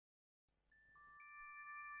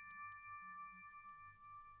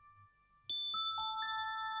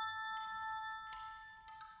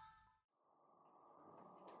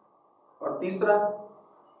तीसरा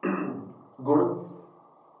गुण,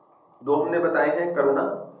 दो हमने बताए हैं, करुणा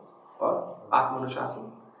और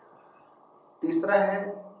आत्मानुशासन। तीसरा है,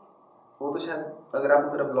 वो तो शायद अगर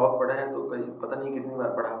आपने मेरा ब्लॉग पढ़ा है तो कई पता नहीं कितनी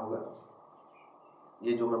बार पढ़ा होगा,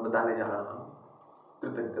 ये जो मैं बताने जा रहा हूं,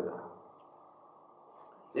 कृतज्ञता।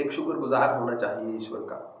 एक शुक्रगुजार होना चाहिए ईश्वर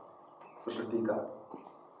का, प्रकृति का।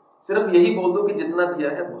 सिर्फ यही बोल दो कि जितना दिया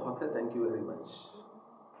है बहुत है, थैंक यू वेरी मच,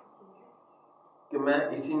 कि मैं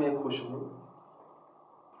इसी में खुश हूं।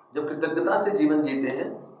 जब कृतज्ञता से जीवन जीते हैं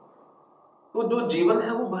तो जो जीवन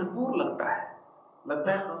है वो भरपूर लगता है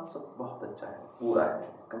हाँ सब बहुत अच्छा है, पूरा है,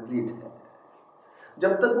 कंप्लीट है।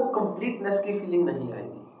 जब तक वो कंप्लीटनेस की फीलिंग नहीं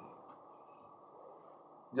आएगी,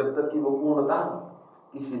 जब तक कि वो पूर्णता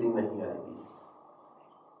की फीलिंग नहीं आएगी,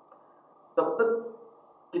 तब तक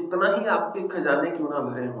कितना ही आपके खजाने क्यों ना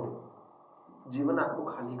भरे हो, जीवन आपको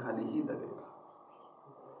खाली खाली ही लगेगा।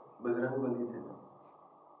 बजरंगबली थे ना,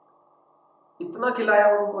 इतना खिलाया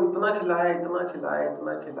उनको, इतना खिलाया, इतना खिलाया,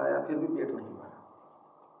 इतना खिलाया, फिर भी पेट नहीं भरा।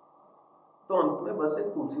 तो अंत में बस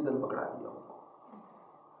एक तुलसी दल पकड़ा दिया उनको,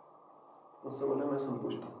 उससे बोले मैं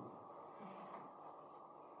संतुष्ट हूं।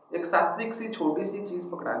 एक सात्विक सी छोटी सी चीज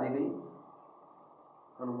पकड़ा दी गई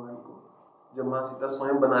हनुमान को। जब मां सीता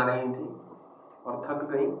स्वयं बना रही थी और थक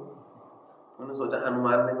गई, उन्होंने सोचा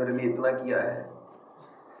हनुमान ने मेरे लिए इतना किया है,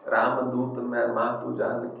 राम दूत मैं मातु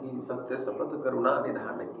जानकी, सत्य शपथ करुणा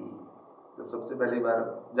निधान की। जब सबसे पहली बार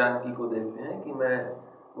जानकी को देखते हैं कि मैं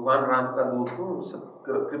भगवान राम का दूत हूँ,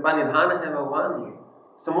 कृपा निधान है भगवान,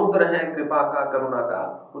 समुद्र है कृपा का करुणा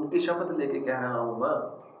का, उनकी शपथ लेके कह रहा हूँ माँ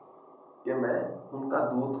कि मैं उनका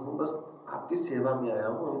दूत हूँ, बस आपकी सेवा में आया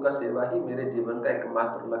हूँ। उनका सेवा ही मेरे जीवन का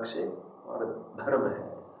एकमात्र लक्ष्य और धर्म है।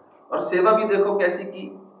 और सेवा भी देखो कैसी की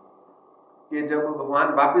कि जब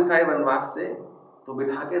भगवान वापिस आए वनवास से तो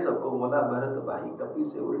बिठा के सबको बोला, भरत भाई कपि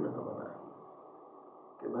से उड़ न बना,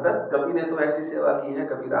 कि भरत कपि ने तो ऐसी सेवा की है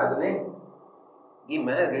कपिराज ने कि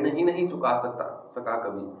मैं ऋण ही नहीं चुका सका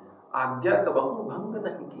कभी, आज्ञा कबहू भंग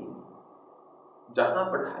नहीं की, जहां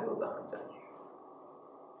पठायो तहां जाए।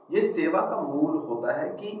 ये सेवा का मूल होता है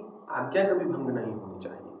कि आज्ञा कभी भंग नहीं होनी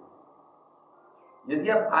चाहिए। यदि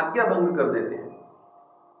आप आज्ञा भंग कर देते हैं,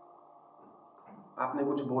 आपने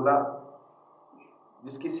कुछ बोला,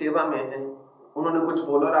 जिसकी सेवा में है उन्होंने कुछ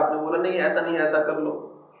बोला और आपने बोला नहीं ऐसा नहीं ऐसा कर लो,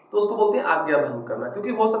 तो उसको बोलते हैं आज्ञा भंग करना।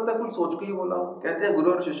 क्योंकि हो सकता है कुछ सोच के ही बोला हो। कहते हैं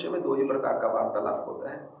गुरु और शिष्य में दो ही प्रकार का वार्तालाप होता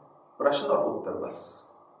है, प्रश्न और उत्तर, बस।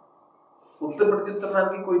 उत्तर प्रत्युत्तर नाम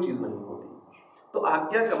की कोई चीज नहीं होती। तो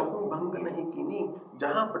आज्ञा कबहू भंग नहीं कीनी,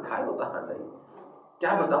 जहां पठायो तहां जाई।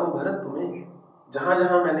 क्या बताऊं भरत तुम्हें, जहां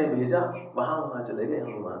जहां मैंने भेजा वहां वहां चले गए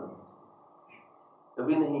हनुमान।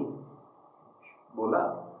 कभी नहीं बोला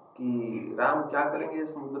कि राम क्या करेंगे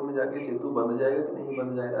समुद्र में जाके, सेतु बंध जाएगा कि नहीं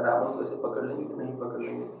बंध जाएगा, रावण को ऐसे पकड़ लेंगे कि नहीं पकड़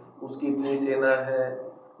लेंगे, उसकी इतनी सेना है,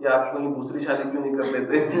 या आप कहीं दूसरी शादी क्यों नहीं कर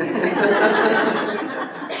लेते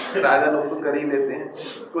राजा लोग तो कर ही लेते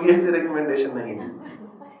हैं। कोई ऐसी रिकमेंडेशन नहीं दी।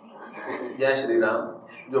 जय श्री राम,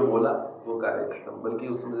 जो बोला वो कार्य खत्म। बल्कि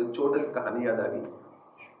उसमें एक छोटी सी कहानी याद आ गई,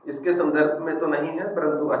 इसके संदर्भ में तो नहीं है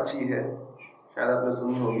परंतु अच्छी है, शायद आपने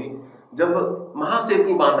सुनी होगी। जब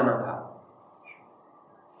महासेतु बांधना था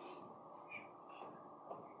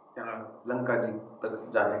यहाँ लंका जी तक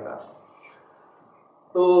जाने का,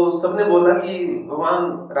 तो सबने बोला कि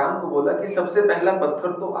भगवान राम को बोला कि सबसे पहला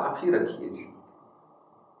पत्थर तो आप ही रखिए जी।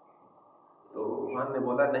 तो भगवान ने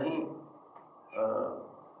बोला नहीं,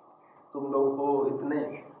 तुम लोग हो इतने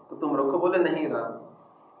तो तुम रखो। बोले नहीं राम,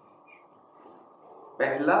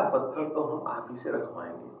 पहला पत्थर तो हम आप ही से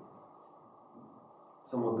रखवाएंगे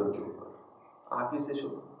समुद्र के ऊपर, आप ही से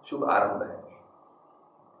शुभ आरंभ है।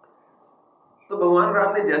 तो भगवान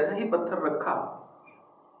राम ने जैसा ही पत्थर रखा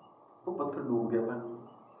वो पत्थर डूब गया पानी।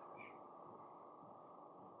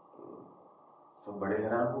 तो सब बड़े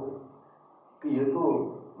हैरान हो गए कि ये तो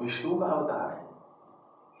विष्णु का अवतार है।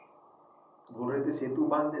 बोल रहे थे सेतु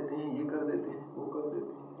बांध देते हैं, ये कर देते हैं, वो कर देते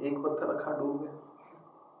हैं, एक पत्थर रखा डूब गया।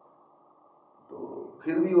 तो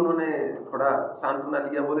फिर भी उन्होंने थोड़ा सांत्वना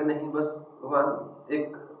लिया, बोले नहीं बस भगवान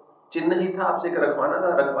एक चिन्ह ही था, आपसे रखवाना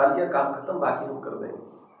था, रखवा लिया, काम खत्म, बाकी हम कर देंगे।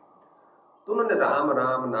 तो उन्होंने राम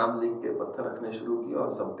राम नाम लिख के पत्थर रखने शुरू किए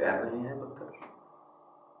और सब तैर रहे हैं पत्थर।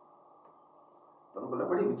 तो बोला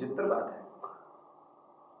बड़ी विचित्र बात है,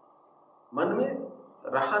 मन में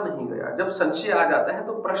रहा नहीं गया। जब संशय आ जाता है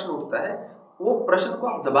तो प्रश्न उठता है, वो प्रश्न को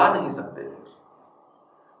आप दबा नहीं सकते,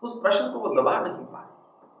 उस प्रश्न को वो दबा नहीं पाए।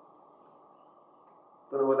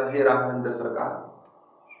 तो बोला हे राघवेंद्र सरकार,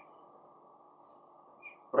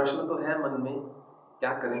 प्रश्न तो है मन में,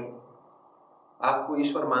 क्या करें, आपको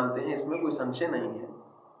ईश्वर मानते हैं, इसमें कोई संशय नहीं है,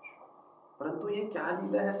 परंतु ये क्या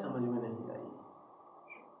लीला है समझ में नहीं आई।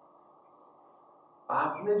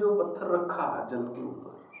 आपने जो पत्थर रखा जल के ऊपर,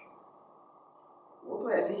 वो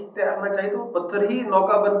तो ऐसे ही तैरना चाहिए, तो पत्थर ही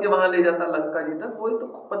नौका बन के वहां ले जाता लंका जी तक, वही तो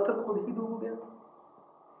पत्थर खुद ही डूब गया।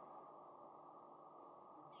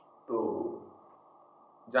 तो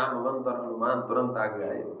जामवंत और हनुमान तुरंत आगे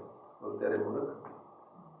आए, बोलते तेरे मूर्ख,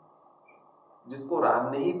 जिसको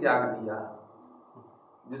राम ने ही त्याग दिया,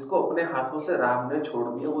 जिसको अपने हाथों से राम ने छोड़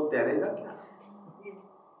दिया, वो तैरेगा क्या?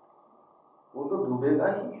 वो तो डूबेगा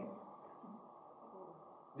ही।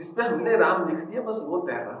 जिसपे हमने राम लिख दिया बस वो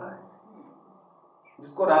तैर रहा है,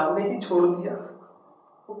 जिसको राम ने ही छोड़ दिया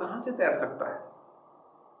वो कहां से तैर सकता है?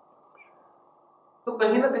 तो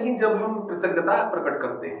कहीं ना कहीं जब हम कृतज्ञता प्रकट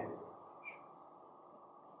करते हैं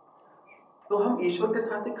तो हम ईश्वर के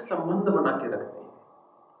साथ एक संबंध बना के रखते हैं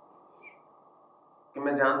कि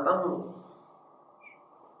मैं जानता हूं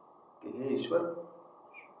कि हे ईश्वर,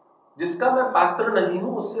 जिसका मैं पात्र नहीं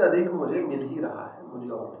हूं उससे अधिक मुझे मिल ही रहा है, मुझे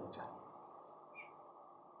और नहीं चाहिए।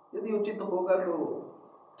 यदि उचित होगा तो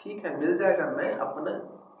ठीक है, मिल जाएगा, मैं अपने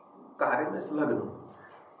कार्य में संलग्न हूं,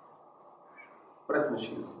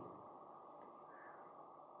 प्रयत्नशील हूं।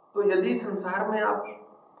 तो यदि संसार में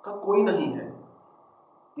आपका कोई नहीं है,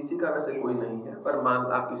 किसी का वैसे कोई नहीं है, पर मान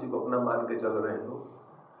आप किसी को अपना मान के चल रहे हो,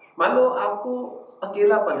 मान लो आपको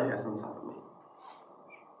अकेलापन है संसार में,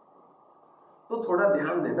 तो थोड़ा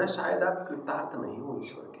ध्यान देना, शायद आप कृतार्थ नहीं हो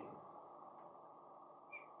ईश्वर के।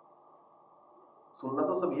 सुनना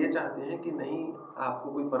तो सब ये चाहते हैं कि नहीं,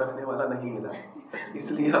 आपको कोई परखने वाला नहीं मिला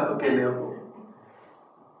इसलिए आप अकेले हो,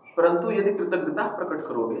 परंतु यदि कृतज्ञता प्रकट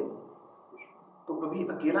करोगे तो कभी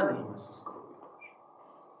अकेला नहीं महसूस करोगे।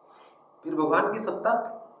 फिर भगवान की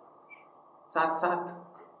सत्ता साथ साथ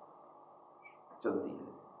चलती है।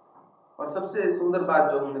 और सबसे सुंदर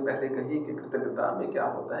बात जो हमने पहले कही कि कृतज्ञता में क्या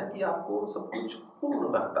होता है कि आपको सब कुछ पूर्ण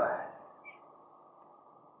लगता है,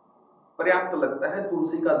 पर्याप्त लगता है।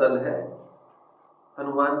 तुलसी का दल है,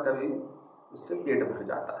 हनुमान का भी उससे पेट भर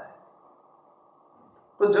जाता है।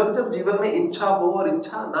 तो जब जब जीवन में इच्छा हो और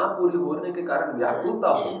इच्छा ना पूरी होने के कारण व्याकुलता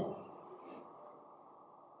हो,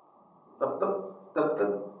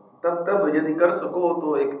 तब यदि कर सको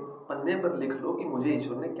तो एक पन्ने पर लिख लो कि मुझे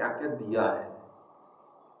ईश्वर ने क्या क्या दिया है।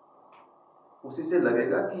 उसी से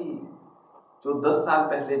लगेगा कि जो 10 साल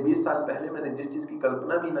पहले, 20 साल पहले मैंने जिस चीज की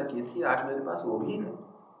कल्पना भी ना की थी, आज मेरे पास वो भी है।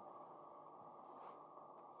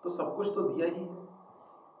 तो सब कुछ तो दिया ही है।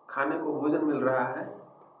 खाने को भोजन मिल रहा है,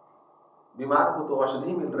 बीमार हो तो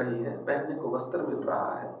औषधि मिल रही है, पहनने को वस्त्र मिल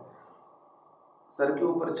रहा है, सर के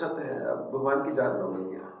ऊपर छत है। अब भगवान की जान लोगे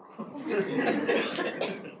क्या?